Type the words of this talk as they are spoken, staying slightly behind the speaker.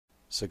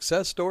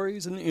Success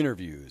stories and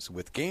interviews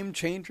with game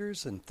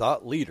changers and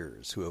thought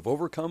leaders who have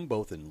overcome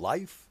both in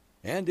life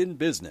and in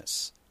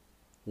business.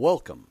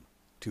 Welcome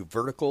to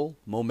Vertical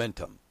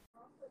Momentum.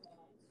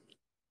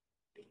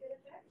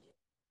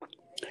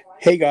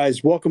 Hey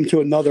guys, welcome to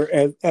another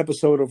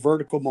episode of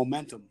Vertical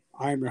Momentum.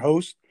 I am your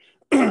host,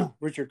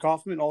 Richard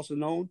Kaufman, also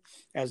known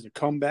as the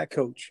Comeback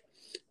Coach.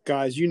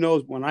 Guys, you know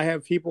when I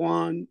have people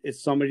on,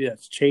 it's somebody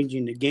that's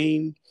changing the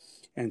game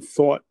and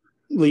thought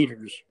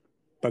leaders.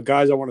 But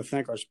guys, I want to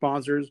thank our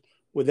sponsors.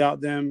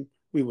 Without them,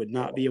 we would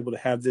not be able to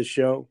have this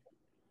show.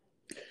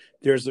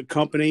 There's a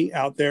company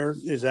out there,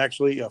 is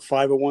actually a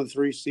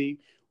 501c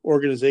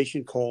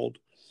organization called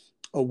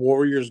A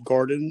Warrior's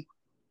Garden.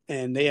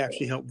 And they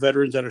actually help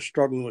veterans that are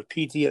struggling with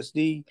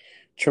PTSD,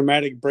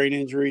 traumatic brain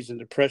injuries, and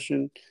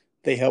depression.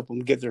 They help them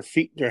get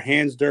their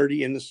hands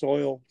dirty in the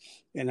soil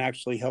and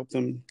actually help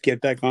them get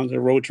back on the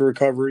road to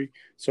recovery.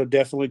 So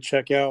definitely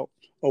check out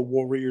A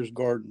Warrior's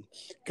Garden.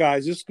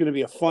 Guys, this is going to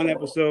be a fun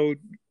episode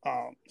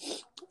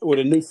with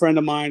a new friend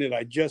of mine that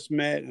I just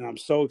met, and I'm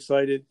so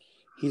excited.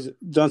 He's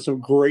done some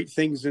great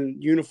things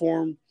in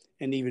uniform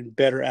and even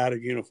better out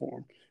of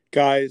uniform.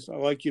 Guys, I'd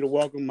like you to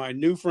welcome my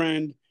new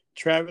friend,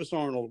 Travis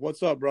Arnold.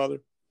 What's up, brother?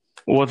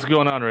 What's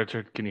going on,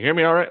 Richard? Can you hear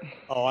me all right?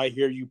 Oh, I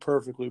hear you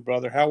perfectly,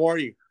 brother. How are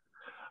you?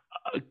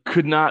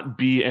 Could not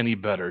be any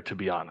better, to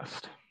be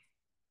honest.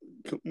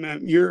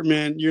 You're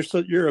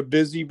a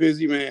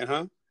busy man,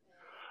 huh?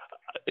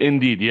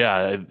 Indeed,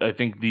 yeah. I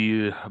think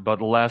about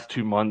the last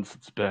 2 months,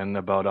 it's been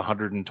about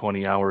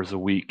 120 hours a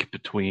week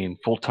between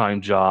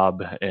full-time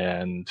job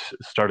and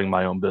starting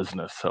my own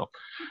business. So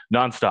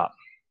nonstop.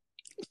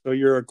 So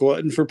you're a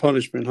glutton for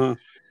punishment, huh?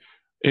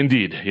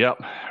 Indeed,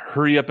 yep.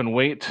 Hurry up and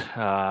wait.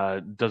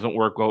 Doesn't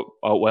work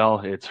out well.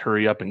 It's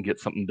hurry up and get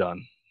something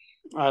done.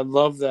 I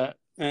love that.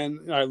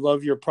 And I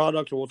love your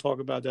product, and we'll talk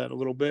about that a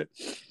little bit.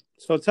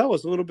 So tell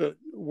us a little bit,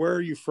 where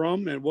are you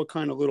from and what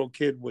kind of little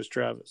kid was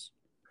Travis?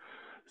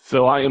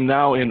 So I am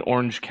now in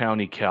Orange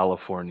County,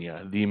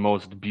 California, the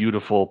most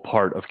beautiful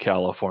part of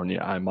California,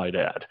 I might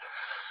add.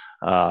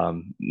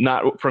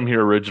 Not from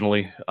here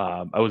originally.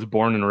 I was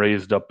born and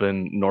raised up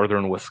in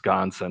northern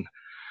Wisconsin.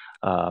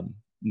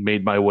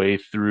 Made my way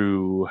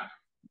through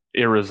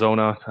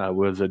Arizona. I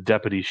was a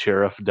deputy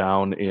sheriff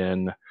down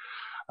in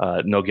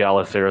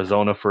Nogales,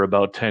 Arizona for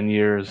about 10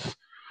 years.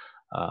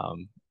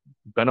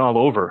 Been all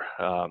over.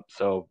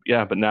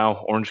 But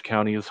now Orange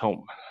County is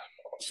home.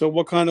 So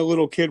what kind of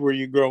little kid were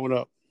you growing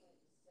up?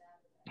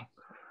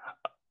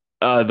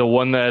 The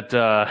one that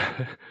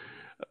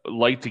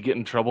liked to get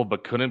in trouble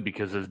but couldn't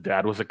because his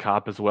dad was a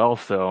cop as well.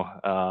 So,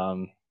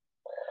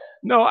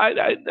 no,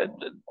 I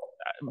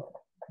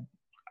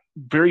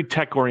very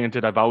tech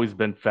oriented. I've always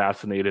been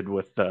fascinated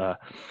with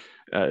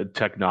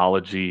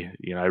technology.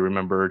 You know, I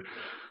remember I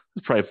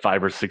was probably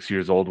 5 or 6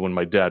 years old when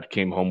my dad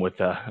came home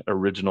with a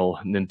original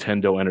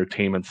Nintendo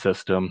Entertainment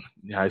System.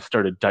 I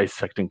started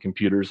dissecting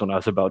computers when I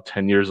was about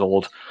 10 years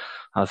old.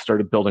 I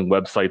started building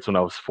websites when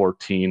I was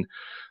 14.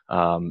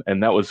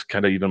 And that was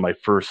kind of even my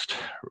first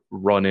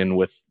run-in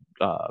with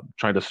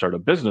trying to start a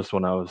business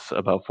when I was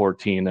about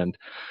 14. And,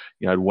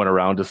 you know, I went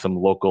around to some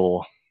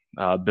local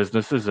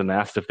businesses and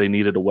asked if they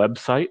needed a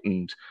website.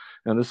 And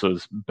this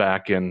was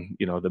back in,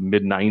 you know, the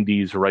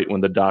mid-90s, right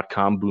when the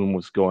dot-com boom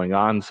was going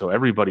on. So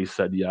everybody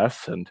said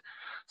yes. And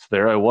so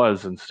there I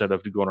was, instead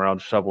of going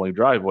around shoveling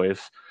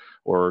driveways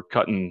or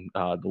cutting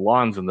the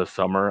lawns in the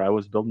summer, I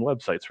was building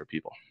websites for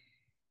people.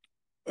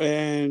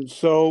 And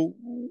so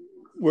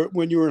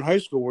when you were in high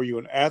school, were you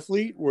an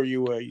athlete? Were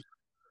you a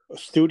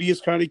studious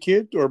kind of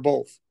kid, or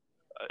both?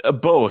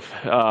 Both.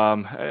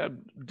 I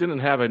didn't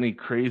have any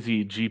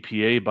crazy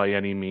GPA by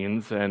any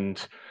means,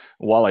 and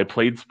while I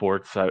played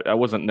sports, I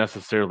wasn't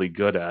necessarily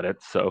good at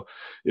it. So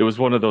it was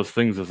one of those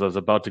things. As I was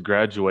about to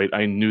graduate,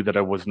 I knew that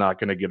I was not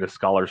going to get a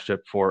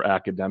scholarship for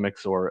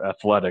academics or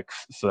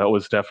athletics. So that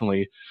was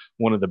definitely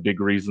one of the big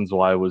reasons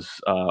why I was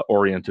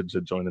oriented to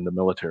join in the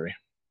military.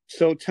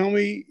 So tell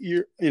me,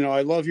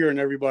 I love hearing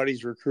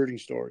everybody's recruiting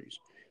stories.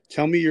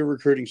 Tell me your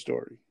recruiting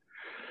story.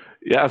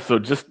 Yeah, so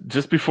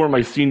just before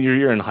my senior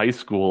year in high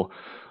school,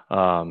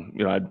 I'm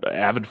an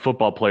avid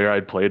football player.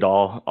 I'd played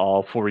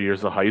all 4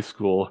 years of high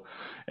school,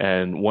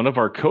 and one of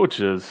our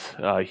coaches,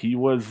 he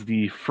was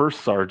the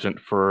first sergeant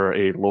for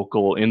a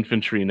local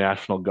infantry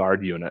National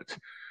Guard unit,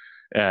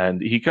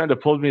 and he kind of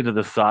pulled me to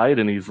the side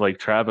and he's like,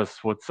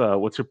 "Travis, what's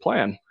your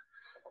plan?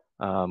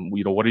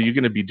 What are you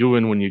going to be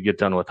doing when you get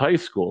done with high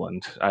school?"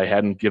 And I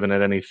hadn't given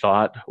it any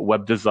thought.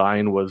 Web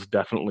design was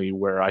definitely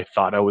where I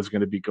thought I was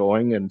going to be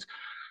going, and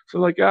so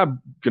like,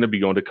 I'm going to be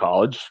going to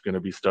college, going to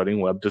be studying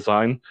web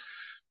design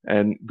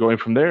and going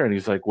from there. And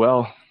he's like,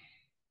 "Well,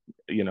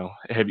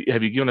 have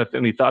you given it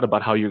any thought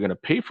about how you're going to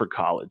pay for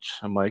college?"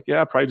 I'm like,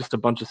 "Yeah, probably just a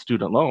bunch of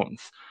student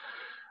loans."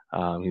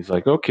 He's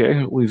like,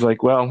 "Okay." He's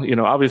like, "Well,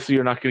 obviously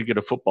you're not going to get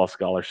a football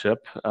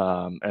scholarship.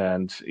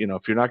 And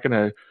if you're not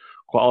going to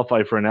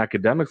qualify for an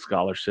academic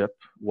scholarship,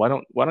 why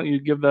don't you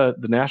give the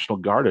National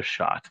Guard a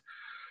shot?"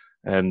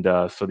 And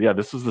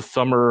this was the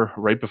summer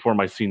right before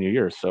my senior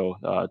year, so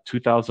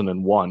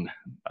 2001.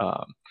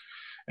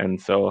 And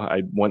so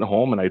I went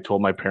home and I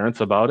told my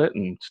parents about it,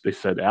 and they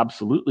said,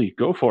 absolutely,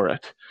 go for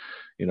it.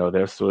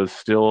 This was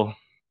still,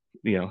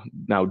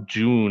 now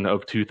June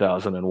of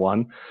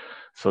 2001.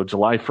 So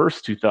July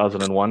 1st,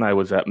 2001, I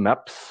was at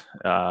MEPS,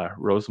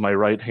 rose my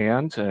right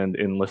hand, and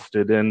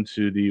enlisted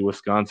into the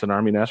Wisconsin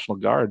Army National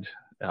Guard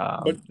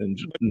But, in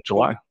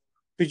July.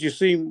 because you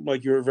seem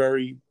like you're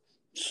very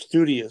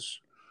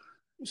studious.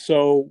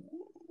 So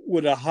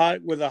with a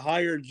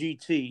higher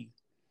GT,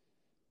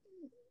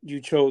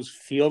 you chose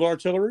field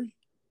artillery?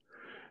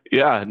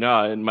 Yeah,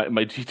 no, and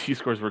my GT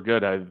scores were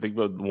good. I think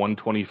about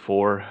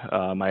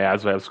 124. My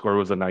ASVAB score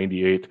was a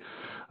 98.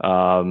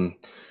 Um,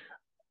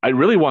 I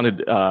really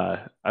wanted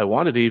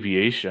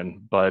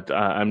aviation, but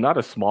I'm not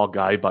a small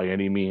guy by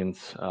any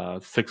means.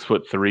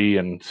 6'3",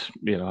 and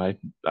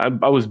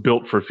I was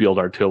built for field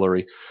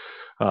artillery.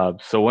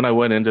 So when I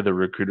went into the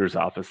recruiter's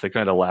office, they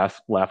kind of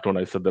laughed when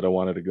I said that I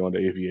wanted to go into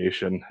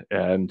aviation,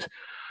 and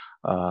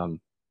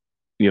um,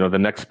 the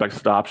next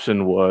best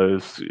option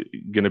was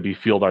going to be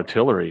field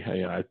artillery.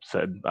 I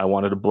said I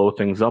wanted to blow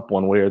things up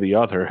one way or the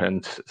other,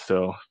 and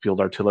so field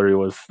artillery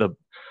was the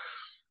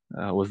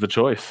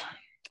choice.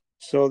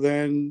 So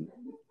then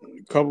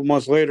a couple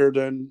months later,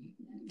 then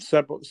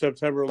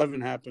September 11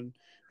 happened.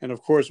 And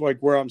of course, like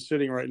where I'm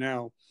sitting right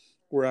now,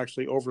 we're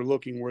actually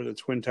overlooking where the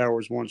Twin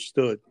Towers once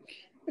stood.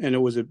 And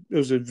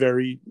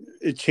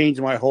it changed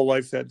my whole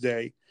life that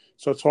day.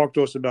 So talk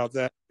to us about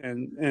that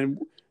and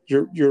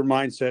your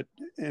mindset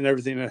and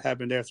everything that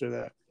happened after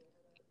that.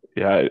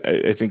 Yeah,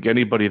 I think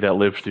anybody that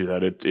lived through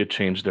that, it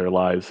changed their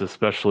lives,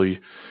 especially,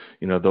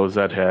 those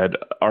that had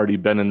already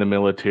been in the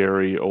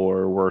military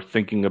or were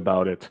thinking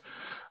about it.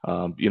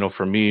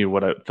 For me,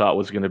 what I thought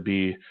was going to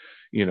be,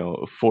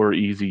 4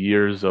 easy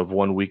years of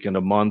 1 week in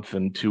a month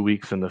and 2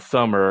 weeks in the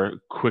summer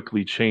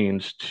quickly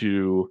changed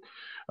to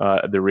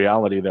the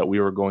reality that we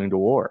were going to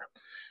war.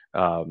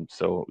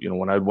 So,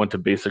 when I went to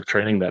basic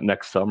training that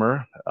next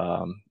summer,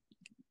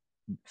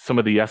 some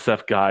of the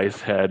SF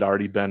guys had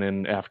already been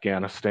in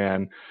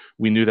Afghanistan.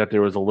 We knew that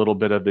there was a little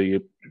bit of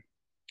the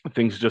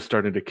things just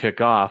starting to kick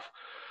off.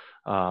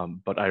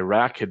 But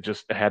Iraq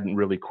hadn't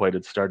really quite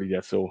had started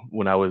yet. So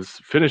when I was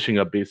finishing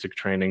up basic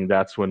training,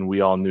 that's when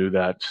we all knew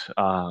that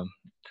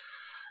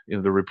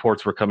the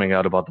reports were coming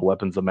out about the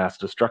weapons of mass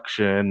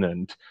destruction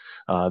and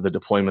the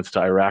deployments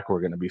to Iraq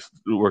were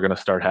going to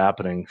start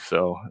happening.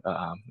 So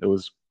it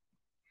was,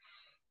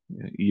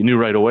 you knew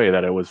right away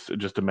that it was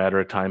just a matter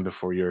of time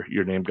before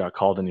your name got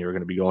called and you were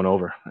going to be going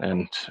over.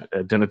 And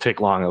it didn't take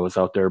long. I was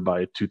out there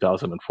by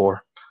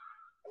 2004.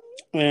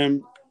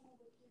 And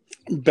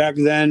back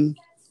then,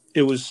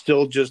 it was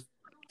still just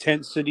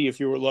tent city if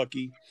you were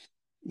lucky.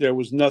 There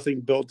was nothing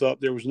built up.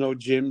 There was no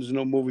gyms,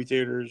 no movie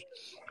theaters.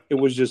 It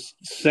was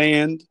just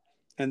sand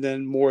and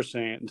then more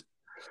sand.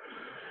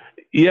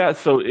 Yeah,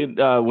 so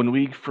when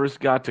we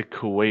first got to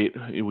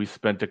Kuwait, we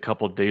spent a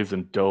couple of days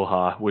in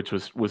Doha, which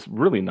was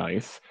really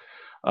nice.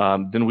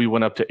 Then we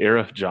went up to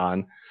Arif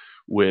Jan,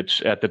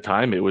 which at the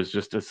time it was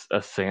just a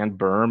sand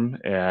berm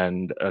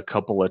and a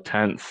couple of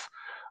tents.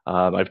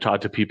 I've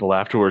talked to people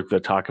afterwards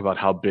that talk about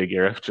how big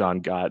Arif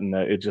Jan got, and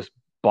it just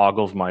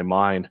boggles my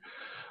mind.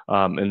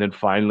 And then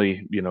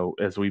finally,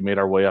 as we made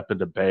our way up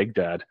into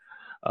Baghdad,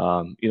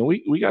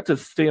 we got to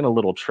stay in a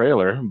little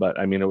trailer, but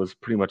I mean, it was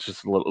pretty much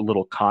just a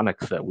little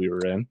Connex that we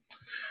were in.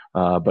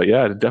 But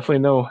yeah, definitely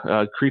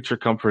no creature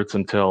comforts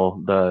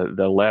until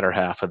the latter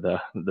half of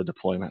the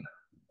deployment.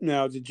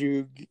 Now, did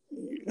you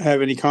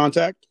have any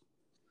contact?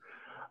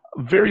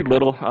 Very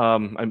little.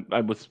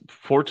 I was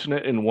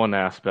fortunate in one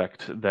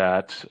aspect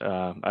that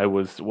I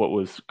was what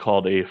was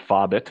called a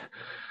FOBIT,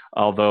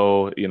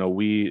 although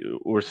we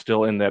were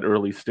still in that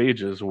early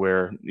stages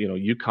where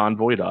you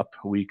convoyed up.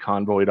 We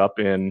convoyed up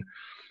in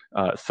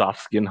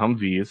soft skin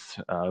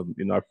Humvees.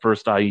 Our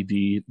first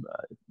IED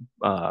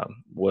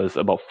was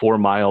about 4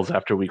 miles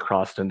after we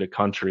crossed into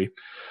country.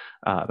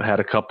 I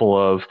had a couple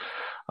of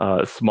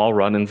small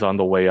run-ins on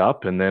the way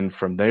up, and then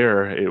from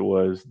there it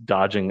was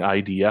dodging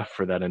IDF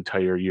for that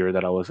entire year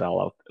that I was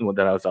out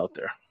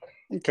there.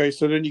 Okay,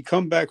 so then you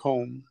come back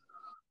home,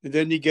 and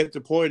then you get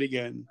deployed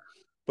again,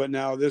 but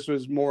now this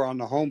was more on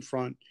the home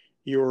front.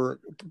 You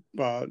were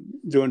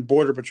doing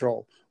border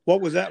patrol.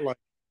 What was that like?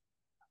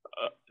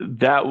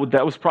 That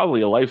was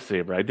probably a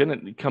lifesaver. I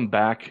didn't come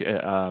back,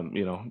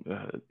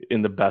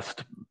 in the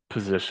best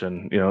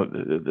position.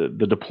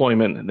 The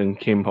deployment, and then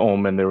came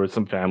home, and there were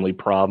some family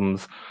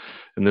problems,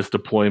 and this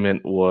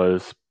deployment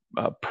was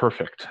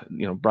perfect.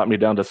 Brought me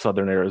down to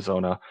southern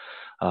Arizona.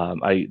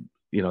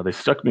 They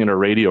stuck me in a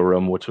radio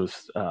room, which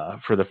was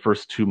for the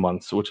first 2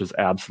 months, which was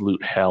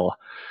absolute hell.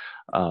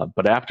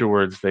 But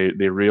afterwards, they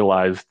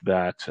realized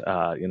that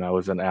I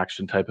was an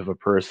action type of a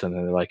person,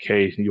 and they're like,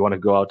 "Hey, you want to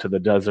go out to the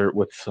desert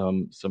with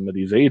some of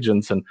these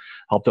agents and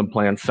help them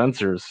plant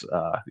sensors,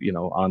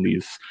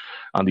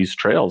 on these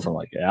trails?" I'm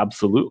like,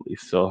 "Absolutely."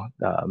 So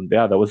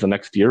that was the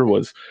next year,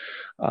 was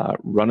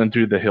running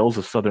through the hills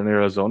of southern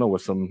Arizona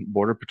with some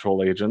border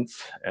patrol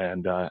agents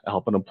and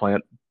helping them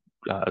plant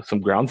some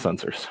ground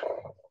sensors.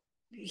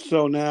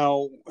 So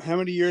now, how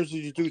many years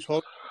did you do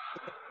total?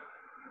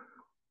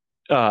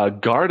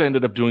 Guard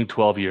ended up doing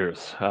 12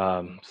 years.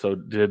 So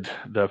did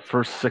the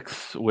first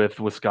 6 with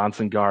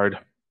Wisconsin Guard,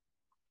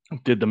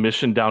 did the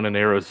mission down in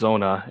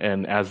Arizona,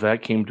 and as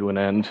that came to an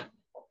end,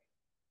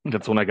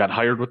 that's when I got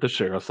hired with the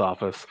sheriff's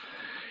office,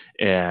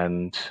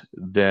 and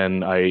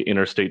then I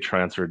interstate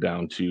transferred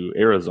down to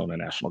Arizona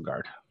National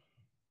Guard.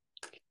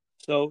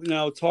 So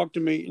now talk to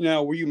me.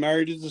 Now, were you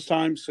married at this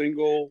time,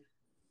 single?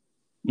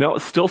 No,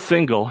 still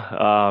single.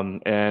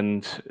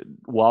 And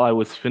while I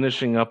was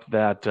finishing up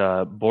that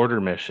border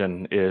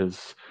mission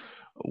is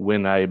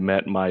when I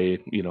met my,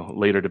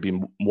 later to be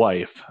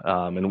wife.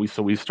 And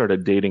we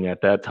started dating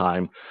at that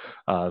time.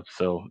 A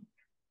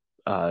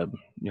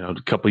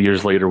couple of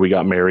years later we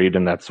got married,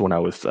 and that's when I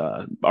was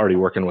already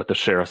working with the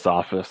sheriff's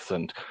office,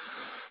 and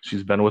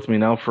she's been with me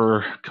now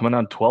for coming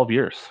on 12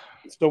 years.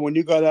 So when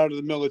you got out of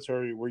the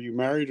military, were you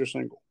married or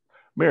single?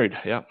 Married,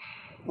 yeah.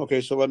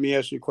 Okay, so let me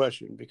ask you a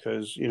question,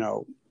 because,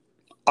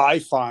 I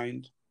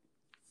find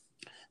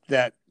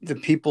that the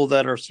people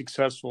that are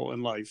successful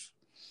in life,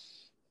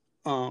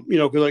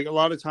 because like a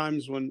lot of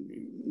times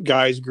when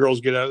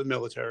girls get out of the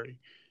military,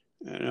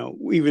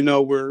 even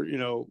though we're,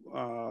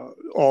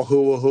 all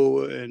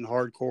hoo and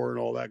hardcore and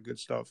all that good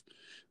stuff,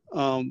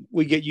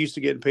 we get used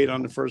to getting paid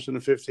on the 1st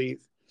and the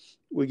 15th.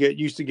 We get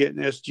used to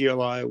getting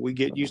SGLI. We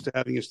get used to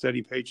having a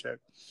steady paycheck.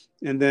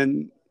 And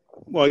then,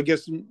 well, I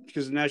guess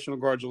because the National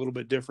Guard's a little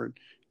bit different,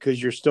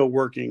 because you're still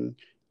working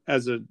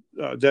as a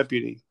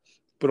deputy,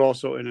 but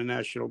also in the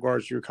National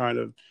Guard. So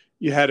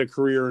you had a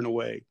career in a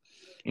way.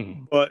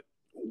 Mm-hmm. But,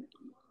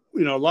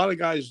 a lot of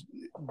guys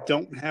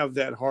don't have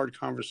that hard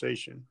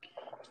conversation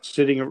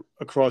sitting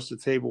across the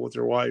table with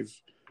their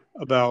wife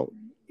about,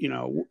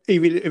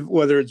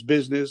 whether it's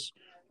business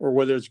or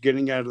whether it's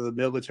getting out of the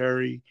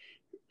military.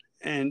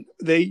 And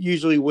they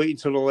usually wait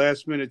until the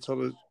last minute, till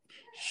the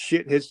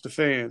shit hits the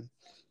fan,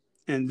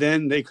 and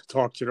then they could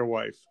talk to their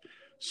wife.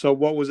 So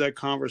what was that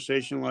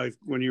conversation like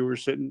when you were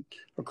sitting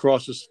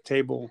across this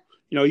table?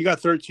 You got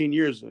 13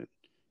 years in.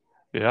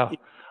 Yeah.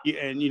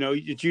 And,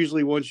 it's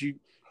usually once you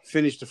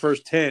finish the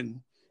first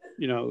 10,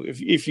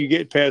 if you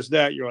get past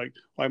that, you're like,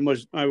 I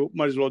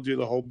might as well do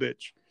the whole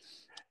bitch.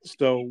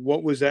 So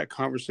what was that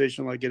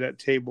conversation like at that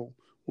table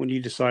when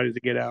you decided to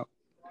get out?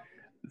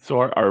 So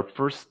our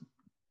first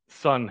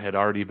son had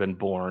already been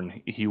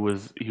born. He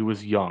was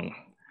young.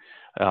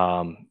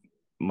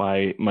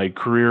 My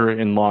career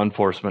in law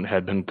enforcement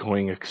had been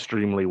going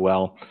extremely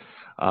well.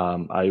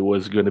 I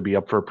was going to be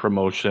up for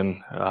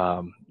promotion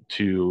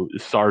to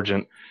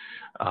sergeant.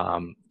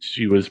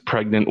 She was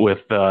pregnant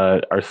with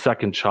our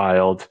second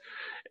child,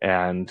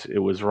 and it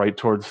was right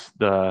towards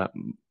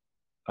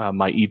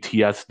my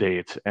ETS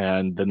date,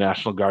 and the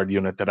National Guard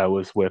unit that I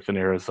was with in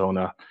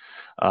Arizona,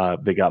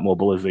 they got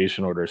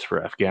mobilization orders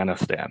for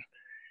Afghanistan.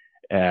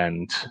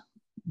 And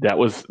that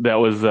was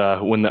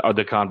when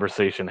the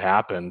conversation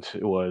happened.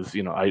 It was,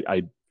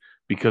 I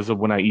because of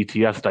when I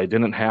ETS'd, I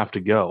didn't have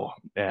to go,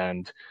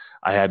 and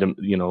I had to,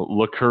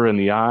 look her in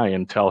the eye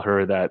and tell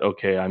her that,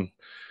 okay, I'm,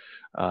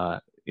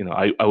 I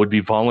would be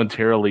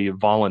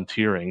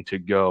volunteering to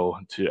go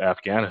to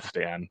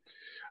Afghanistan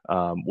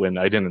when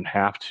I didn't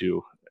have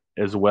to,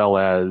 as well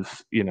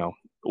as,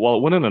 while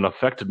it wouldn't have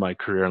affected my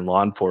career in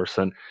law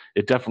enforcement,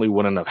 it definitely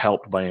wouldn't have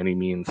helped by any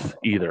means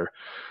either.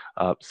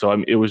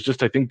 It was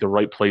just, I think, the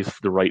right place,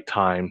 the right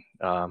time.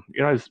 I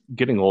was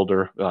getting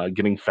older,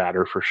 getting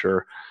fatter for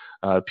sure.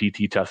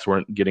 PT tests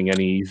weren't getting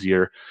any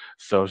easier.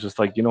 So it's just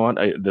like, you know what,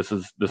 this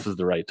is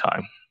the right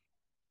time.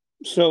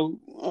 So,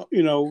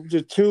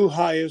 the two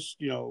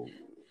highest,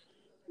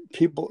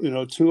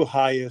 people, two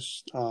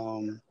highest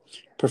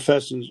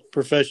professions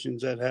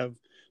that have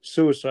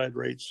suicide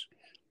rates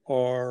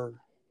are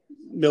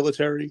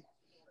military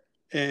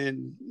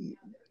and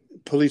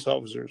police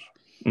officers.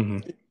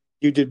 Mm-hmm.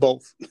 You did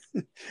both,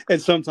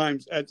 and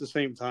sometimes at the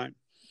same time.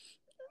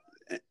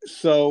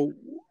 So,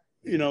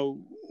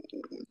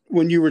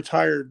 when you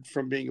retired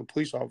from being a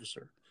police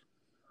officer,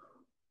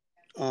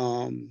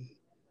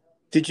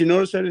 did you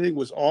notice anything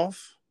was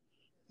off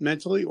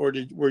mentally, or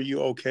were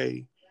you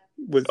okay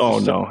with? Oh,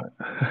 no.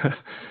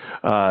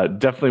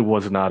 Definitely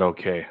was not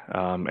okay.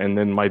 And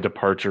then my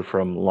departure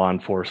from law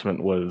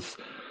enforcement was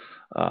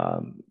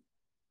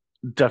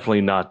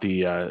definitely not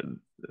the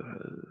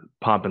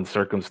pomp and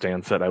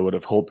circumstance that I would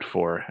have hoped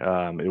for.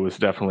 It was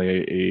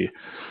definitely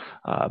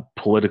a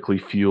politically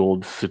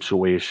fueled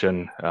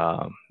situation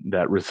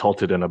that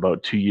resulted in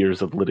about 2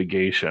 years of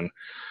litigation.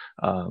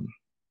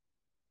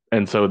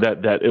 And so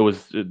that it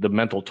was, the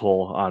mental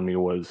toll on me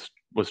was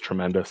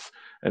tremendous.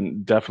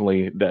 And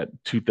definitely that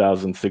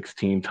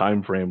 2016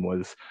 timeframe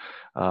was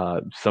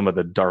some of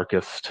the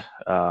darkest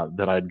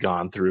that I'd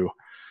gone through.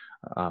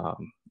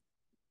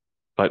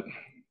 But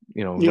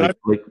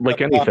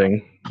like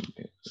anything,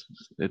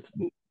 it's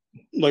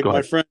like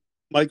my friend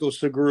Michael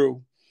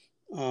Segru.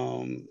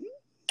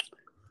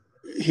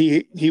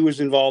 He was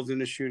involved in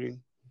the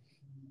shooting,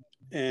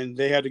 and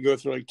they had to go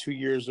through like 2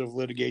 years of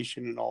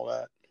litigation and all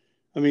that.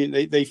 I mean,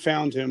 they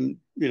found him,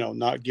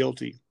 not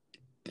guilty,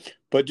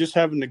 but just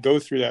having to go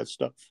through that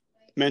stuff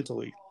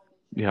mentally,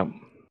 yeah,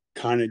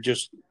 kind of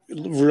just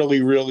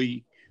really,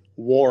 really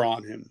wore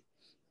on him,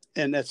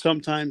 and that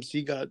sometimes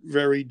he got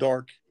very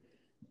dark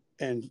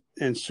and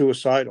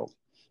suicidal.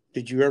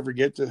 Did you ever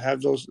get to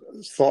have those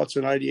thoughts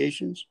and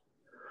ideations?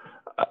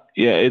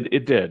 Yeah,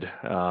 it did.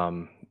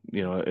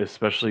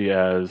 Especially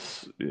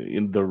as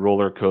in the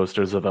roller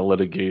coasters of the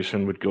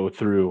litigation would go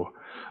through,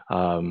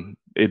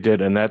 it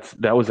did, and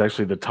that was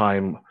actually the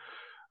time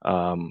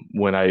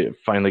when I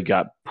finally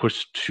got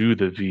pushed to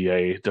the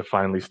VA to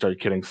finally start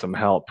getting some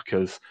help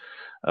because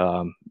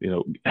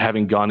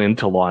having gone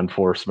into law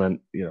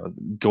enforcement,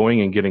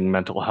 going and getting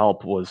mental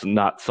help was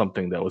not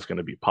something that was going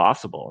to be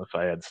possible. If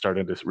I had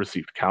started to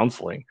receive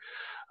counseling,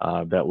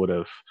 that would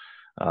have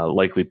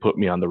likely put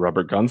me on the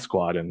rubber gun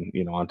squad and,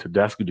 onto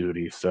desk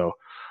duty. So,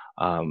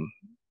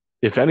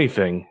 if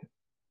anything,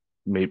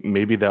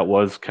 maybe that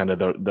was kind of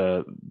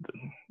the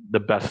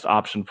best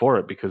option for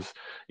it because,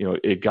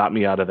 it got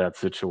me out of that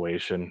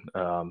situation.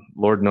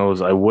 Lord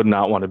knows I would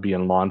not want to be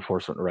in law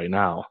enforcement right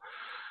now.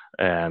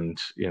 And,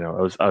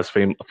 I was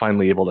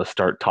finally able to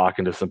start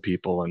talking to some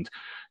people and,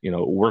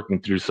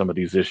 working through some of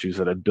these issues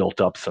that had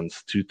built up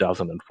since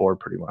 2004,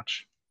 pretty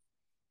much.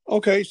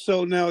 Okay.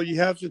 So now you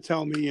have to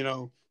tell me,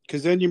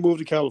 because then you moved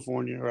to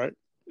California, right?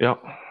 Yeah.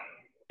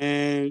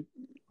 And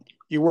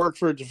you worked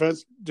for a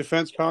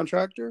defense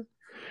contractor.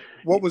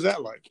 What was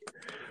that like?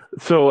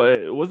 So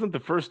it wasn't the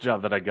first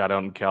job that I got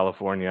out in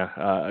California.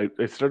 I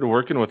started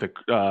working with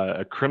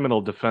a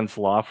criminal defense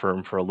law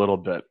firm for a little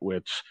bit,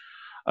 which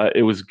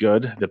it was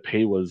good. The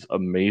pay was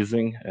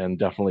amazing and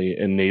definitely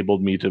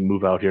enabled me to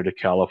move out here to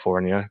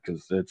California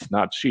because it's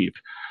not cheap.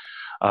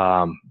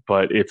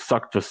 But it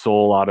sucked the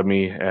soul out of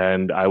me,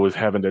 and I was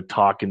having to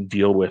talk and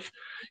deal with,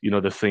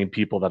 the same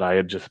people that I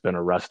had just been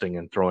arresting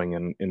and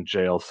throwing in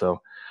jail.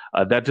 So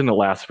that didn't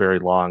last very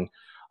long.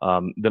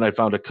 Then I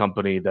found a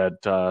company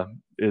that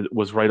it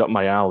was right up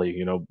my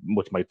alley,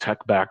 with my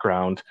tech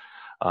background.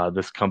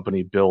 This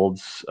company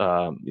builds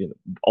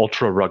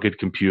ultra rugged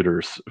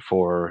computers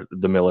for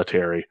the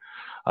military.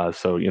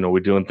 So we're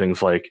doing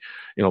things like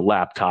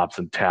laptops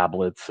and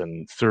tablets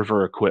and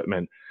server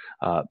equipment.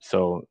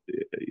 So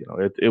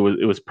it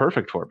was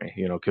perfect for me,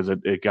 because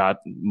it got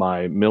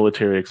my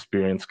military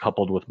experience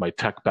coupled with my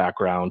tech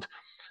background,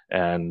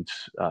 and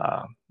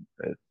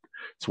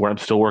it's where I'm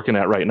still working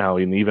at right now.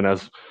 And even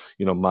as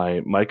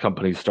my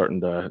company's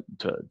starting to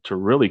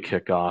really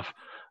kick off.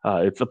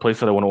 It's a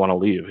place that I wouldn't want to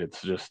leave.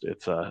 It's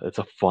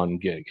a fun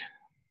gig.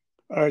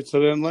 All right.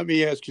 So then let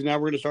me ask you, now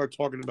we're going to start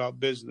talking about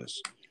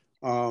business.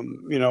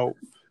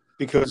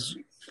 Because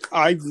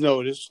I've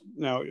noticed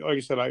now, like I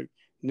said,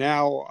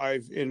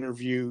 I've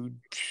interviewed,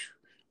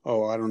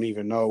 I don't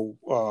even know,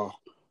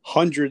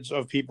 hundreds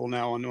of people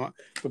now on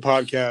the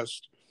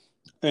podcast.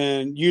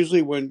 And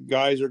usually when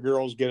guys or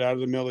girls get out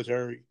of the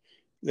military,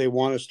 they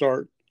want to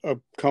start a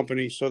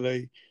company. So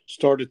they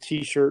start a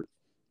t-shirt,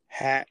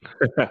 hat,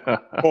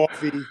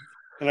 coffee,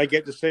 and I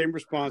get the same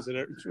response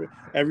that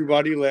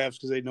everybody laughs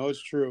because they know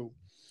it's true.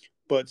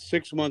 But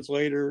 6 months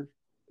later,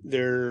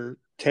 they're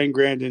 10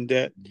 grand in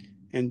debt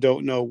and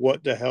don't know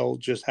what the hell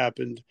just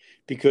happened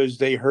because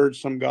they heard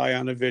some guy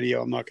on a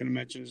video, I'm not going to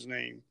mention his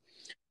name,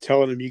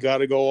 telling them you got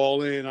to go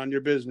all in on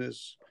your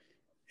business.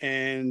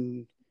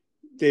 And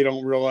they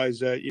don't realize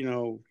that,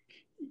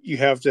 you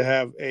have to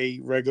have a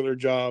regular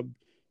job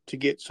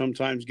to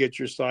sometimes get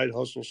your side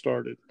hustle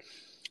started.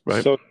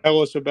 Right. So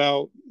tell us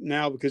about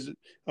now, because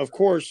of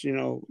course,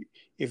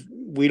 if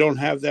we don't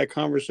have that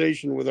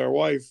conversation with our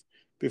wife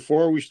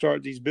before we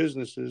start these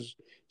businesses,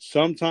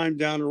 sometime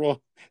down the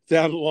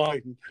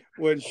line,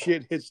 when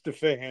shit hits the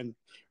fan,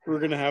 we're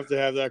going to have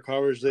that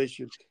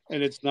conversation,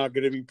 and it's not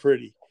going to be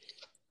pretty.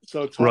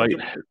 So talk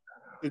about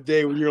the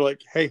day when you're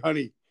like, hey,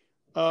 honey,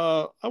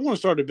 I want to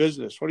start a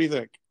business. What do you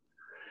think?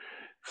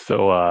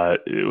 So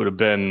it would have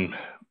been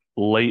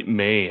late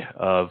May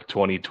of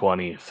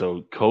 2020.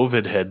 So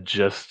COVID had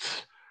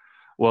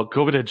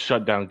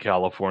shut down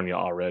California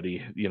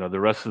already. The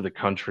rest of the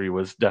country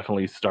was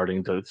definitely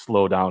starting to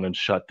slow down and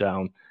shut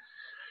down.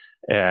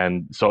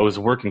 And so I was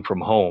working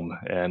from home,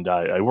 and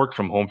I worked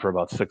from home for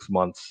about 6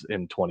 months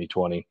in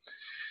 2020.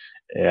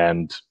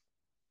 And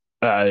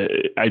I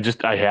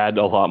had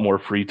a lot more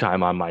free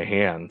time on my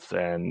hands,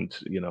 and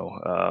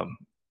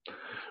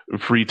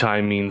free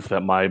time means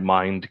that my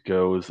mind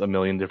goes a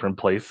million different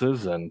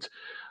places. And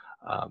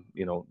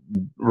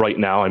right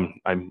now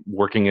I'm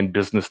working in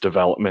business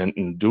development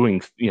and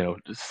doing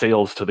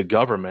sales to the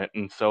government,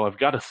 and so I've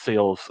got a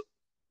sales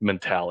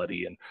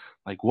mentality and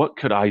like, what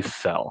could I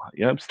sell?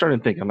 I'm starting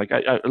to think, I'm like,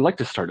 I'd like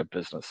to start a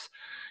business.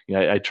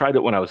 I tried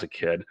it when I was a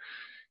kid.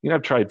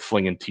 I've tried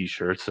slinging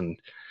t-shirts and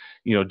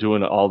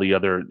doing all the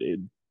other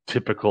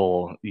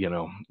typical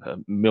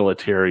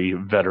military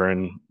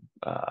veteran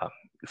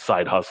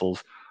side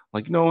hustles.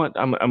 Like, you know what,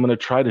 I'm going to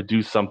try to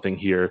do something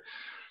here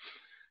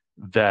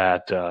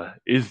that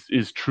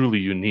is truly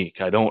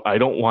unique. I don't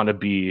want to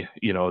be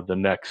the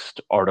next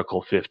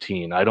Article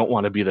 15. I don't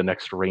want to be the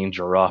next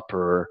Ranger Up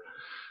or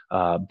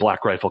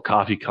Black Rifle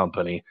Coffee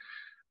Company.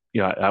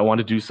 I want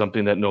to do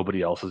something that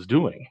nobody else is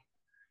doing.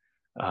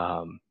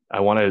 I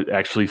want to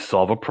actually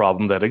solve a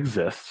problem that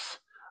exists.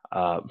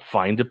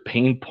 find a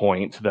pain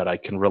point that I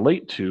can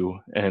relate to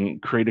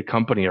and create a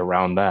company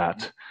around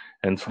that.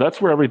 And so that's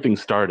where everything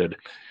started.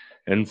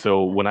 And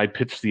so when I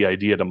pitched the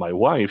idea to my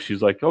wife,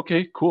 she's like,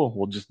 okay, cool.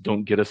 Well, just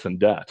don't get us in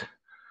debt.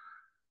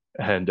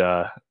 And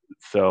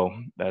so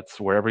that's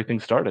where everything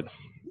started.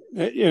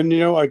 And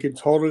I could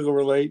totally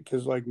relate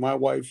because, like, my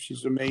wife,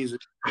 she's amazing.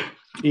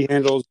 She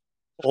handles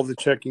all the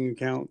checking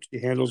accounts. She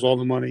handles all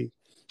the money.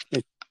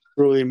 It's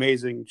really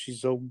amazing.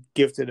 She's so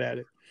gifted at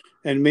it.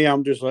 And me, I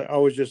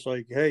was just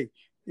like, hey,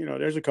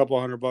 there's a couple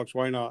 $100.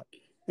 Why not?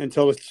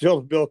 Until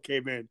the bill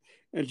came in,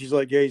 and she's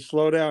like, hey,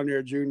 slow down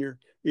there, Junior.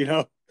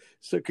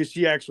 So because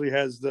she actually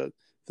has the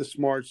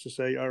smarts to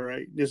say, all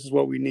right, this is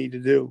what we need to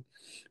do.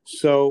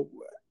 So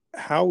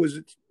how is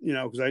it?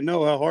 Because I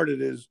know how hard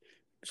it is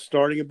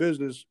starting a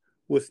business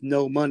with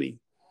no money.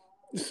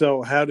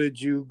 So how did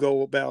you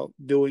go about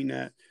doing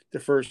that the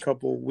first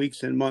couple of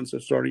weeks and months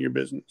of starting your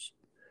business?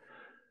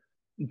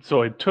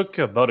 So I took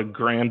about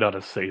 $1,000 out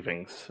of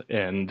savings,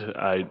 and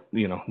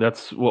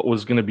that's what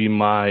was going to be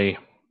my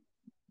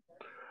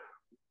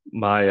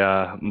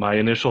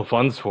initial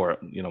funds for it.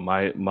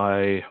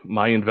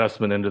 My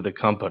investment into the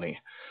company.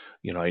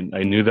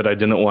 I knew that I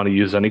didn't want to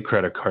use any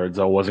credit cards.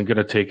 I wasn't going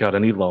to take out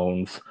any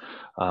loans.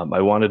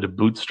 I wanted to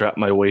bootstrap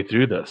my way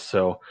through this.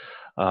 So,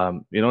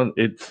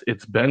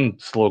 it's been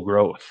slow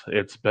growth.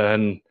 It's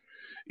been,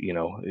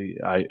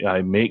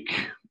 I make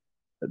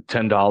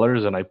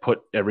 $10 and I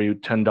put every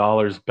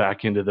 $10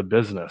 back into the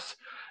business.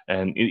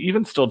 And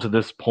even still to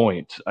this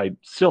point, I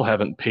still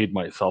haven't paid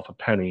myself a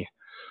penny.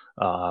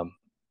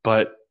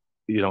 But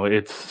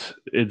it's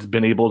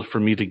been able for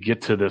me to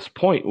get to this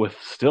point with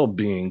still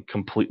being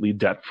completely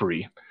debt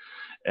free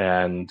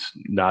and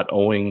not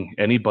owing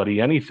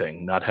anybody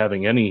anything, not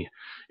having any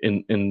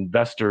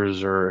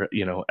investors or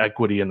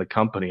equity in the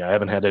company. I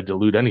haven't had to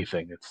dilute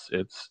anything.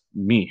 It's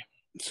me.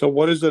 So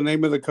what is the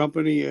name of the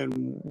company and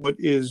what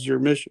is your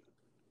mission?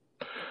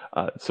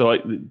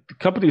 The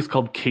company is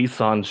called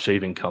Kason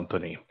Shaving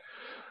Company.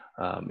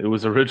 It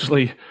was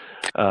originally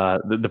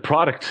the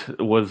product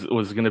was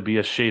going to be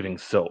a shaving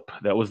soap.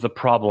 That was the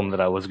problem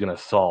that I was going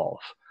to solve.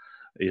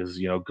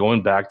 Is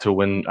going back to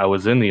when I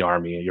was in the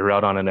Army, you're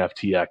out on an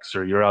FTX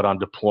or you're out on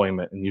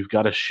deployment and you've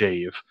got to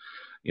shave.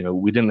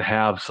 We didn't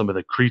have some of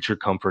the creature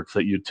comforts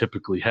that you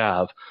typically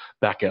have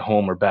back at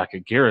home or back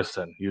at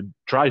Garrison. You'd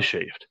dry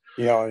shaved.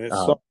 Yeah, it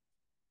sucked.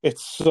 It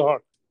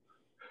sucked.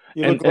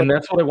 And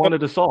that's what I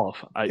wanted to solve.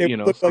 It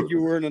looked like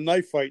you were in a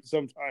knife fight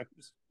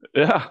sometimes.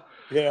 Yeah.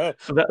 Yeah.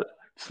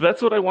 So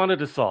that's what I wanted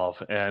to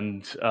solve.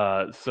 And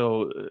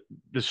so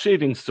the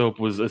shaving soap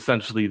was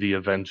essentially the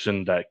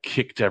invention that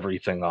kicked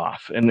everything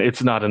off. And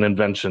it's not an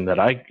invention that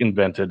I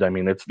invented. I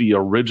mean, it's the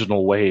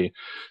original way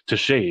to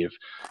shave,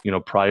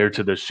 prior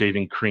to the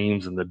shaving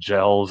creams and the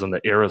gels and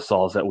the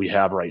aerosols that we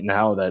have right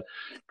now that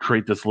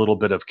create this little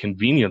bit of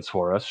convenience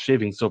for us.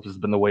 Shaving soap has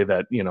been the way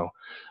that,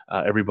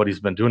 everybody's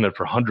been doing it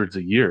for hundreds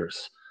of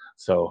years.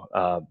 So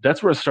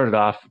that's where it started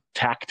off.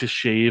 Tack to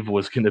Shave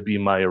was going to be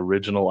my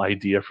original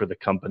idea for the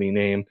company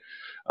name.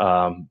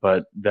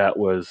 But that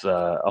was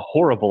a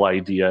horrible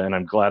idea, and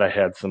I'm glad I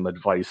had some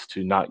advice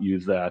to not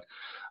use that.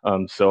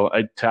 So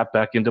I tapped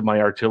back into my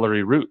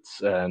artillery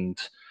roots, and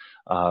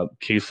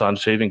Kason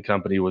Shaving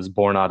Company was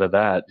born out of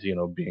that,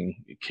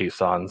 being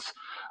Kasons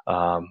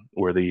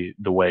were the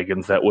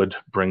wagons that would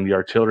bring the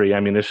artillery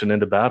ammunition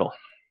into battle.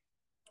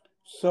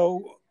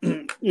 So,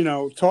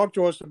 talk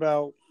to us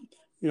about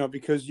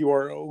because you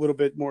are a little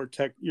bit more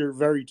you're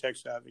very tech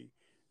savvy,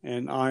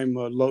 and I'm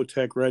a low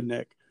tech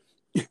redneck.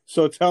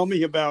 So tell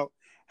me about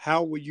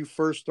how you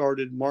first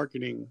started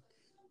marketing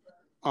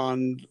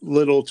on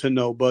little to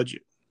no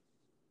budget.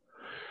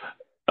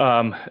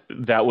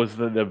 That was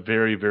the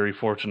very, very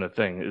fortunate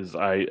thing is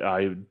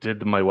I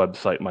did my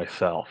website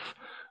myself.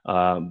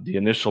 The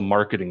initial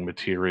marketing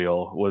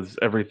material was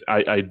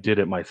I did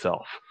it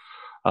myself.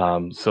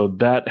 So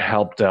that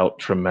helped out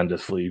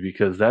tremendously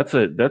because that's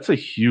a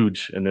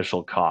huge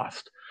initial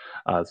cost.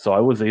 So I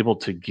was able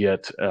to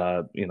get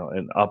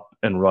an up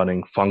and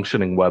running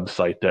functioning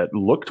website that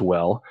looked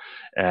well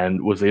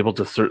and was able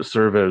to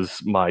serve as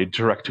my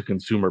direct to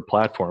consumer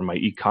platform, my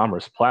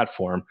e-commerce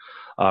platform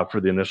for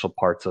the initial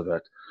parts of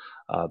it.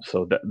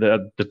 So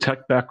the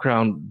tech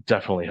background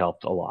definitely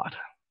helped a lot.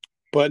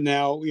 But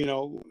now,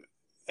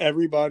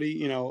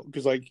 everybody,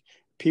 because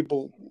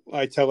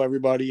I tell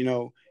everybody,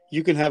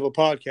 you can have a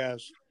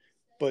podcast,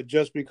 but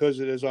just because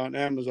it is on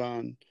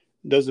Amazon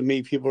doesn't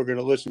mean people are going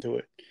to listen to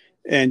it.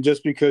 And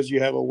just because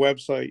you have a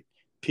website,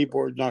 people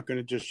are not going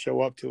to just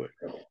show up to it.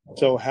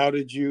 So how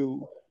did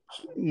you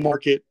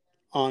market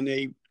on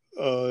a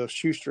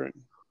shoestring?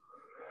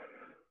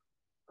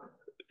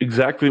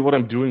 Exactly what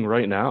I'm doing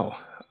right now.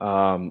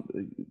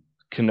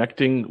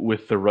 Connecting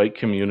with the right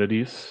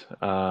communities,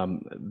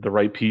 the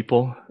right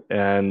people,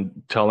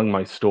 and telling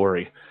my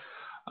story.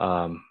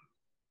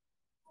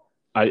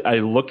 I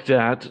looked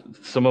at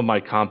some of my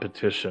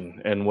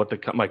competition and what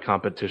my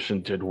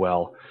competition did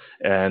well,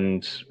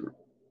 and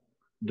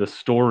the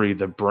story,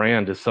 the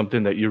brand is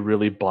something that you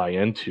really buy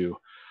into.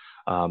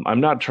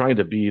 I'm not trying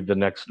to be the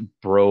next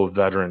bro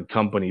veteran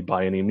company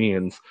by any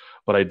means,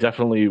 but I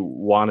definitely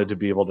wanted to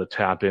be able to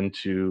tap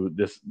into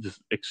this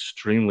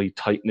extremely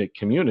tight knit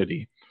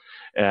community.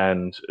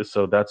 And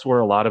so that's where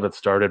a lot of it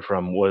started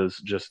from, was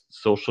just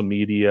social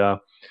media,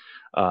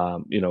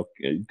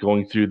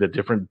 going through the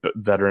different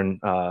veteran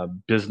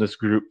business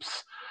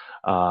groups,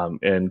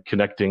 and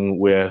connecting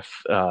with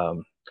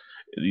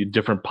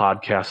different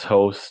podcast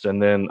hosts,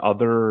 and then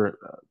other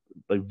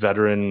like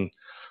veteran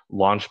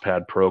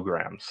launchpad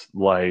programs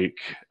like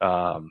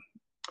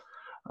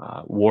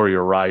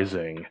Warrior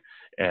Rising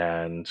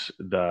and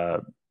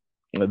the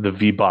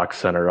VBox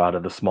Center out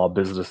of the Small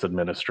Business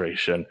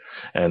Administration,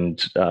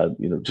 and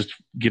just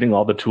getting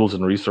all the tools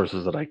and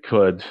resources that I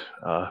could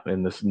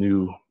in this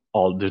new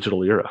all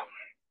digital era.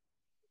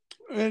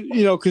 And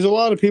because a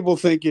lot of people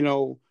think,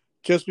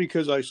 just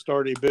because I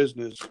start a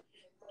business,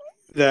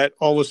 that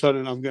all of a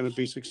sudden I'm going to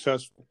be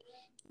successful,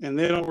 and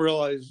they don't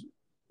realize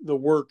the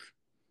work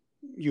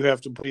you have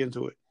to put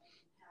into it.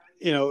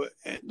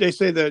 They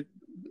say that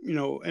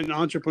an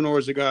entrepreneur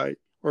is a guy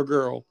or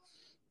girl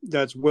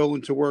that's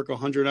willing to work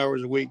 100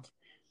 hours a week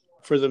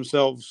for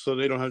themselves, so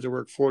they don't have to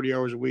work 40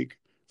 hours a week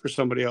for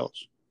somebody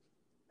else.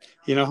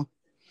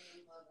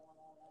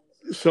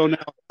 So now,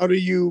 how do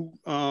you?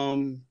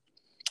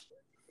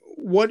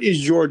 What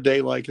is your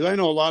day like? Because I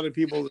know a lot of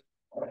people,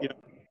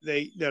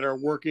 that are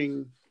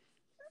working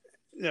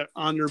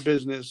on their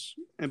business,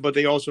 but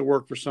they also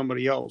work for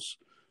somebody else.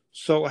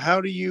 So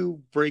how do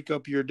you break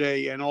up your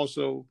day? And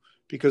also,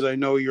 because I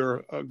know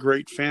you're a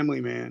great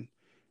family man,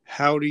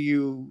 how do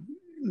you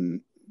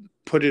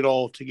put it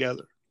all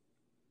together?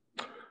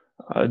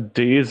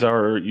 Days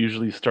are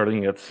usually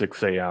starting at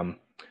 6 a.m.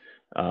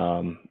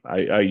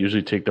 I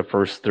usually take the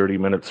first 30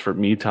 minutes for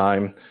me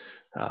time.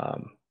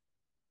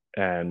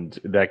 And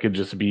that could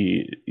just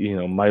be,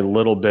 my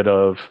little bit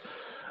of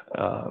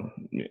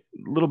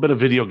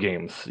video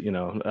games.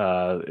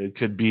 It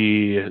could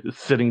be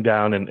sitting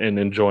down and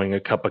enjoying a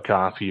cup of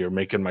coffee, or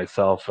making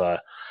myself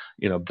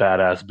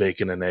badass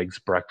bacon and eggs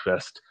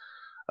breakfast.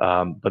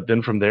 But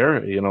then from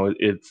there,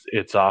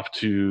 it's off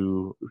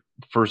to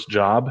first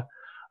job.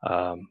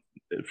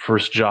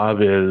 First job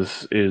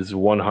is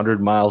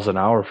 100 miles an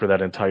hour for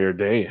that entire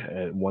day.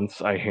 And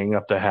once I hang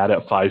up the hat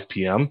at 5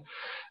 p.m.,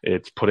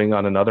 it's putting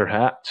on another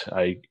hat.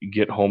 I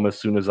get home as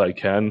soon as I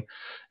can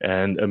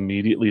and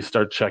immediately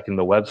start checking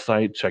the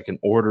website, checking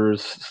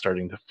orders,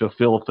 starting to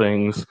fulfill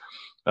things.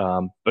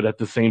 But at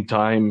the same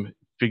time,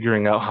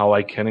 figuring out how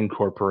I can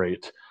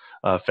incorporate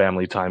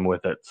family time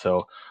with it.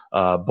 So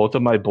both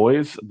of my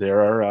boys,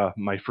 they're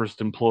my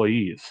first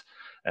employees.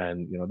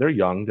 And, they're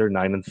young, they're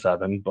 9 and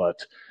 7, but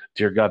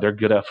dear God, they're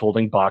good at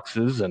folding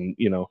boxes and,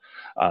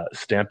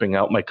 stamping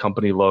out my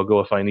company logo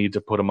if I need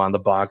to put them on the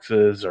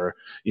boxes, or,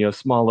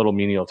 small little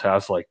menial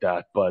tasks like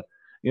that. But,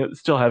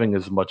 still having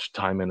as much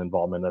time and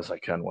involvement as I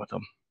can with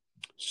them.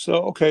 So,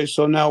 okay.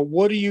 So now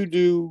what do you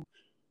do?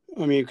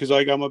 I mean, because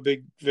I'm a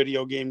big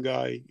video game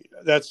guy.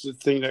 That's the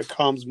thing that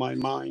calms my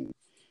mind.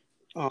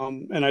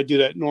 And I do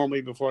that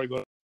normally before I go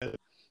to bed.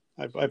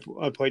 I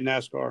play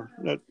NASCAR.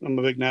 I'm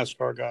a big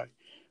NASCAR guy.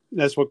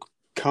 That's what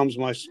calms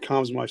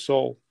my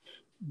soul.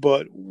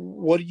 But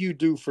what do you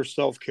do for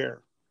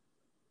self-care?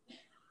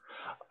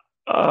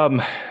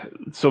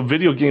 So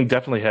video game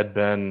definitely had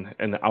been,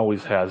 and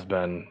always has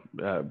been,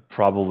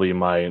 probably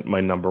my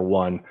number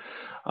one.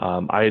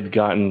 I had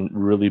gotten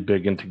really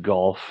big into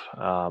golf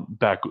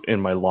back in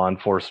my law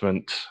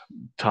enforcement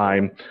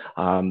time.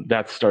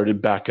 That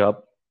started back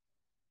up,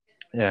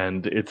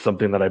 and it's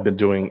something that I've been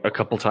doing a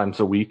couple times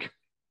a week.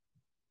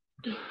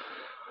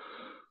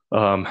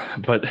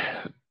 But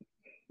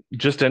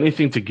just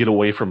anything to get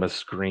away from a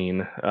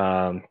screen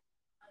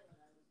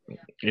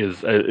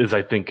is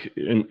I think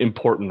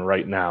important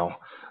right now.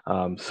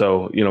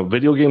 So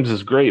video games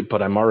is great,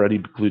 but I'm already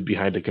glued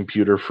behind a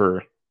computer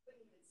for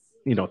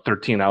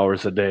 13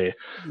 hours a day.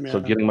 Yeah. So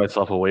getting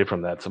myself away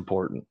from that's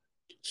important.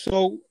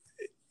 So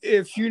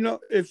if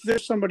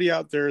there's somebody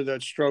out there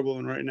that's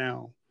struggling right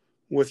now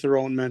with their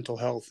own mental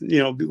health,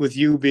 with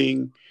you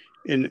being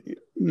in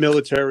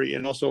military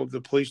and also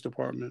the police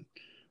department,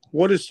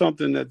 what is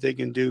something that they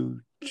can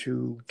do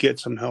to get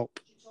some help?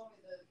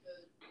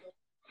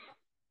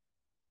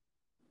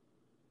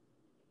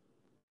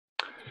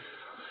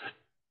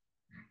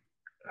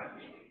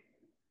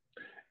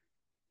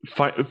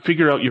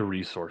 Figure out your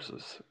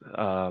resources.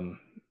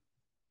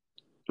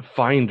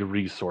 Find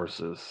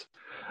resources.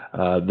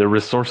 The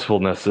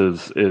resourcefulness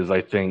is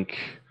I think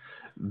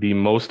the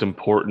most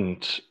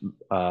important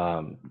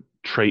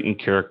trait and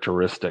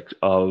characteristic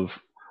of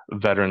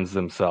veterans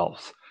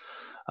themselves.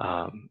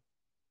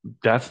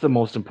 That's the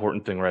most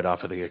important thing right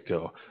off of the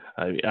get-go.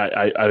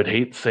 I would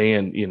hate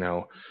saying,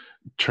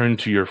 turn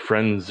to your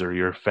friends or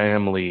your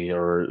family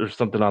or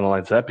something on the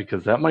lines of that,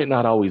 because that might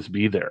not always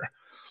be there.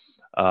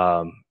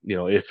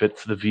 If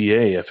it's the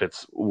VA, if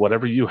it's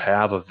whatever you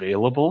have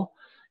available,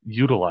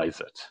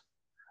 utilize it.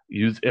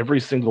 Use every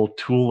single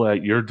tool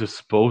at your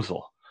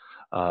disposal.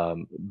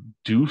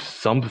 Do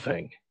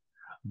something.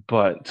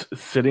 But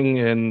sitting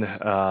in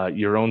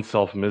your own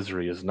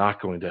self-misery is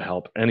not going to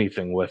help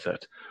anything with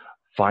it.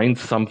 Find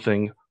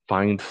something,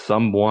 find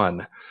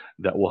someone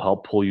that will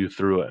help pull you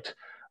through it.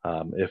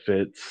 If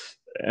it's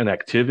an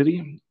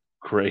activity,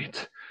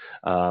 great.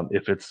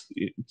 If it's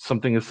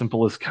something as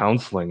simple as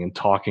counseling and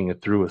talking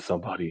it through with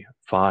somebody,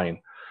 fine.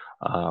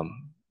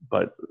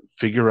 But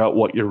figure out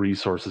what your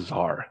resources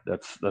are.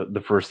 That's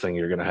the first thing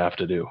you're going to have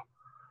to do.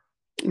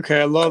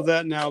 Okay, I love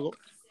that. Now,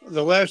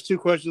 the last two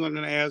questions I'm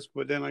going to ask,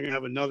 but then I'm going to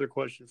have another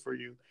question for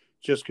you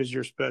just because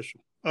you're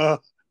special.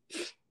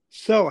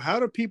 So how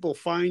do people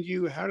find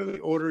you? How do they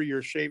order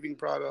your shaving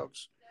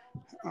products?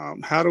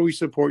 How do we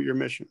support your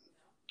mission?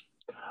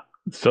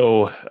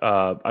 So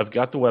I've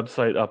got the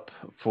website up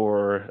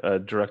for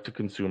direct to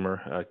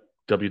consumer,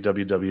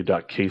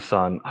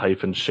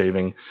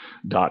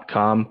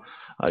 www.cason-shaving.com.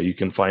 You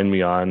can find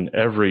me on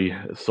every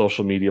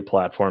social media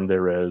platform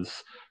there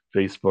is: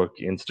 Facebook,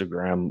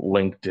 Instagram,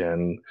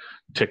 LinkedIn,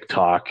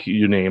 TikTok,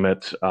 you name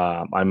it.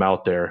 I'm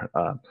out there.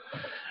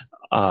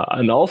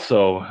 And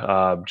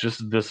also,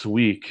 just this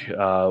week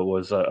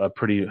was a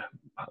pretty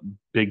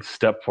big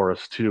step for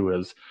us too,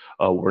 as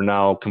we're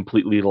now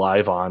completely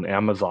live on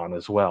Amazon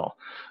as well.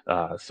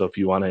 So if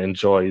you want to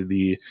enjoy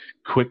the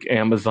quick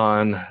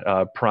Amazon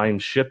Prime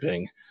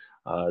shipping,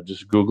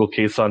 just Google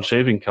Cason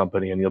Shaving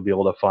Company and you'll be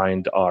able to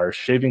find our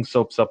shaving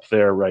soaps up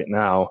there right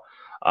now.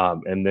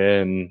 And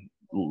then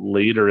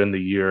later in the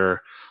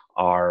year,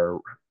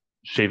 our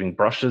shaving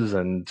brushes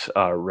and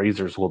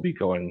razors will be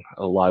going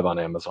live on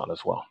Amazon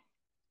as well.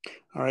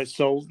 All right.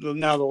 So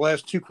now the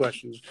last two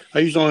questions. I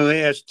usually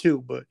only ask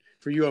two, but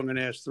for you, I'm going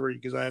to ask three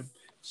because I have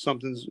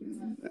something's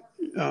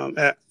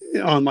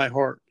on my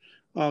heart.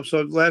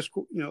 So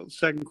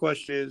second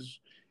question is,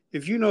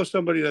 if you know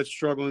somebody that's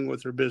struggling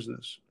with their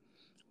business,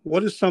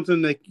 what is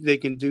something they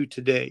can do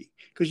today?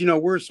 Because,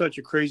 we're in such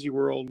a crazy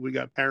world. We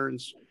got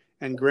parents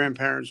and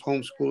grandparents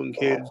homeschooling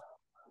kids.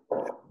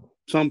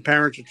 Some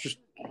parents are just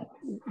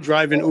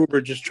driving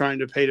Uber, just trying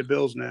to pay the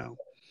bills now.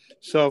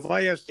 So if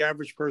I ask the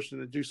average person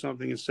to do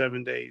something in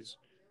 7 days,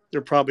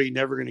 they're probably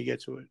never going to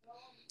get to it.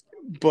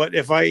 But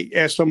if I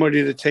ask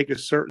somebody to take a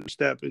certain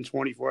step in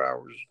 24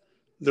 hours,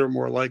 they're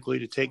more likely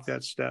to take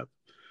that step.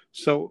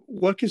 So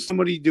what can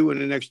somebody do in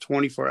the next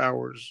 24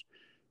 hours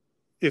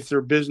if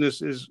their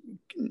business is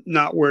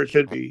not where it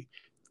should be,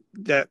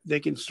 that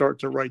they can start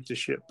to right the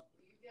ship?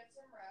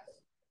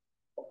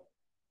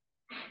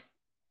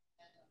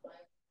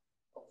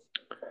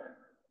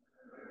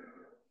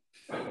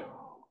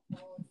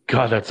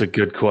 God, that's a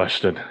good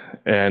question.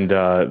 And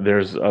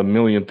there's a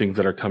million things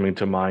that are coming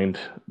to mind.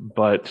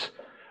 But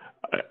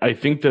I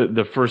think that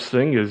the first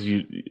thing is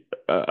you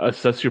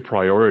assess your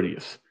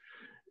priorities.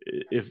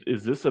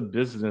 Is this a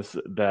business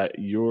that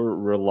you're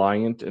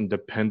reliant and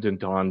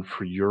dependent on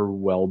for your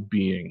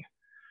well-being?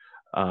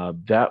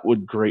 That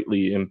would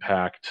greatly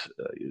impact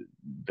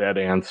that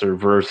answer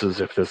versus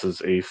if this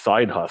is a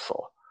side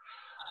hustle.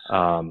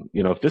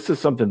 If this is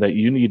something that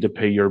you need to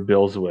pay your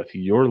bills with,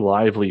 your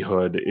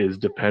livelihood is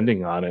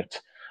depending on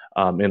it.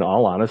 In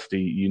all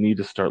honesty, you need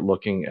to start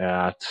looking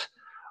at,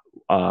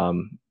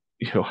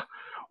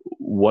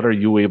 what are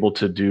you able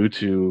to do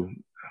to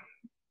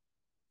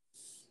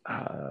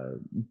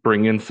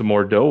bring in some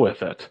more dough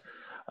with it?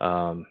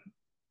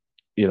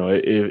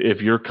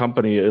 If your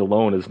company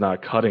alone is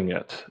not cutting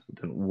it,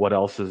 then what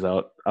else is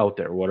out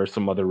there? What are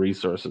some other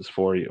resources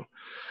for you?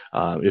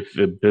 If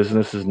the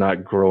business is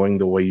not growing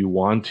the way you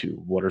want to,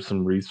 what are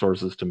some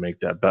resources to make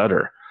that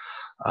better?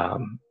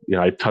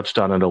 I touched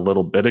on it a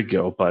little bit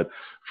ago, but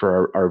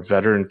for our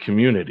veteran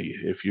community,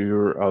 if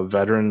you're a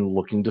veteran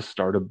looking to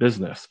start a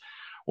business,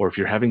 or if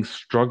you're having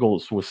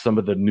struggles with some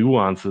of the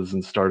nuances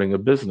in starting a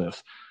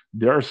business,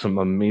 there are some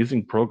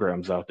amazing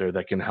programs out there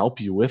that can help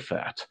you with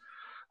that.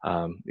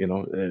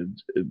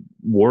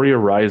 Warrior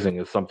Rising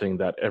is something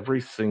that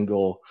every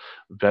single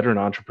veteran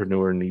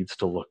entrepreneur needs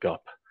to look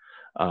up.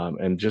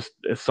 And just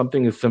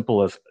something as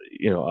simple as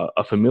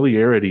a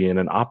familiarity in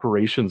an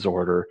operations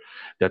order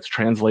that's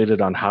translated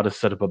on how to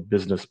set up a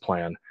business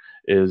plan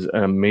is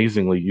an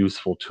amazingly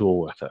useful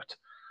tool with it.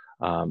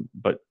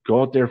 But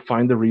go out there,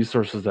 find the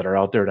resources that are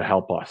out there to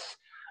help us,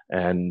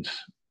 and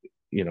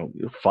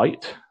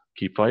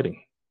keep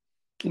fighting.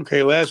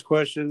 Okay, last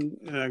question,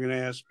 and I'm going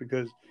to ask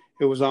because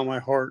it was on my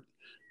heart.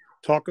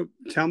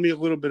 Tell me a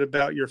little bit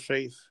about your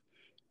faith.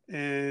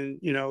 And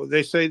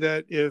they say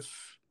that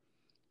if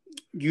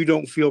you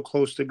don't feel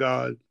close to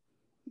God,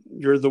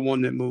 you're the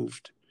one that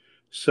moved.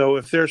 So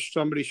if there's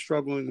somebody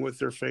struggling with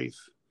their faith,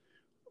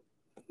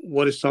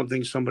 what is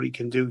something somebody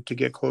can do to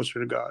get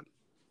closer to God?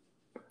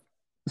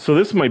 So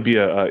this might be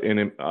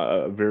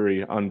a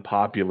very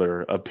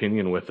unpopular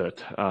opinion with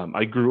it.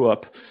 I grew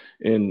up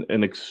in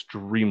an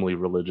extremely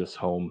religious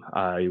home.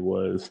 I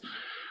was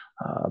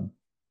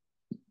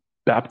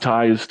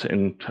baptized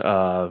and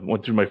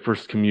went through my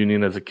first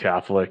communion as a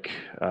Catholic.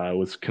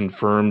 Was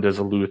confirmed as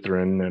a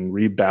Lutheran and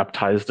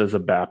rebaptized as a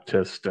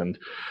Baptist. And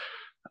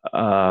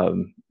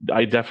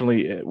I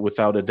definitely,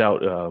 without a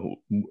doubt,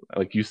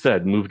 like you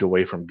said, moved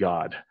away from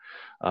God.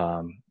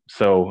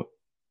 So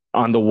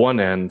on the one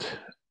end,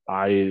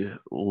 I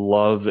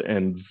love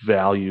and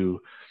value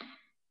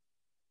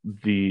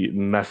the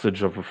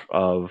message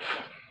of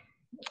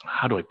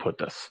how do I put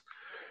this?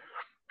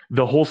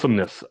 The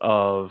wholesomeness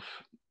of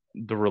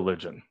the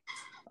religion.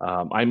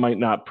 I might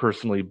not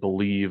personally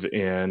believe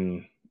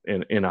in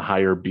a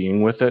higher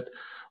being with it,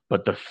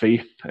 but the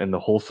faith and the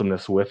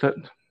wholesomeness with it,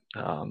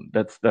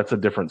 that's a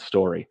different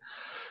story.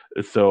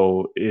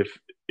 So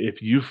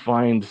if you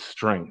find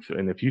strength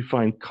and if you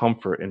find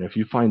comfort and if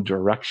you find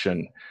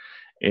direction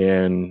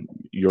in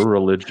your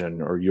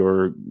religion or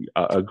your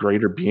a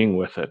greater being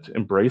with it,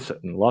 embrace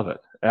it and love it.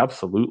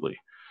 Absolutely.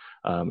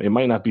 It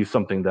might not be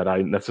something that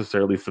I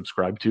necessarily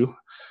subscribe to,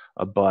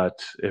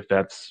 but if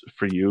that's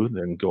for you,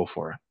 then go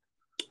for it.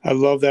 I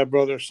love that,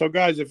 brother. So,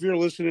 guys, if you're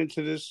listening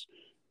to this,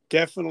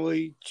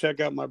 definitely check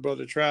out my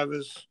brother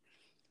Travis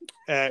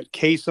at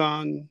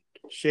Kason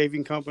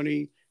Shaving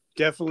Company.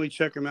 Definitely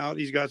check him out.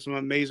 He's got some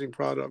amazing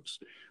products.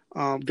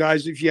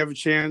 Guys, if you have a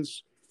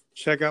chance,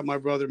 check out my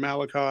brother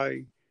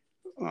Malachi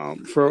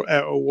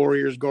at a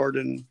Warrior's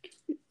Garden.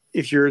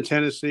 If you're in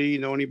Tennessee, you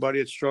know anybody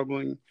that's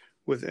struggling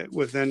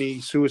with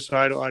any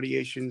suicidal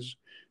ideations,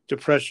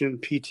 depression,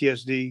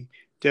 PTSD,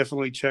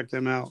 definitely check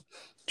them out.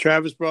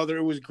 Travis, brother,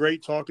 it was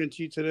great talking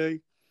to you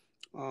today.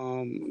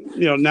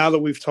 Now that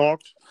we've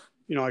talked,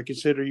 I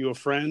consider you a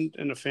friend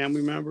and a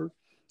family member.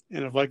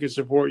 And if I can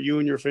support you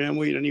and your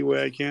family in any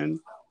way I can,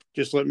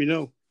 just let me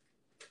know.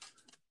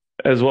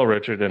 As well,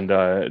 Richard, and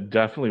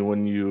definitely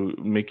when you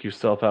make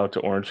yourself out to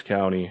Orange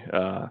County,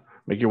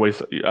 make your way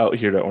out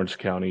here to Orange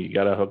County, you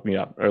gotta hook me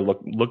up or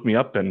look me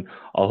up, and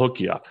I'll hook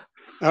you up.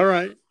 All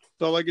right.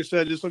 So, like I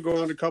said, this will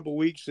go on a couple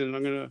weeks,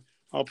 and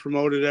I'll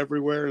promote it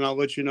everywhere, and I'll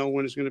let you know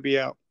when it's gonna be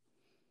out.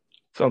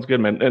 Sounds good,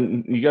 man.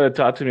 And you got to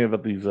talk to me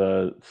about these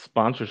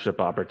sponsorship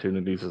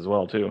opportunities as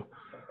well, too.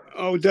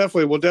 Oh,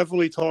 definitely. We'll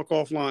definitely talk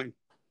offline.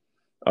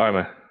 All right,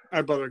 man. All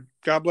right, brother.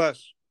 God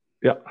bless.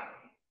 Yeah.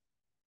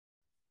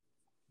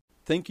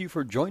 Thank you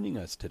for joining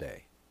us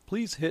today.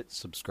 Please hit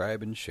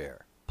subscribe and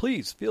share.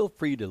 Please feel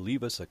free to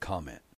leave us a comment.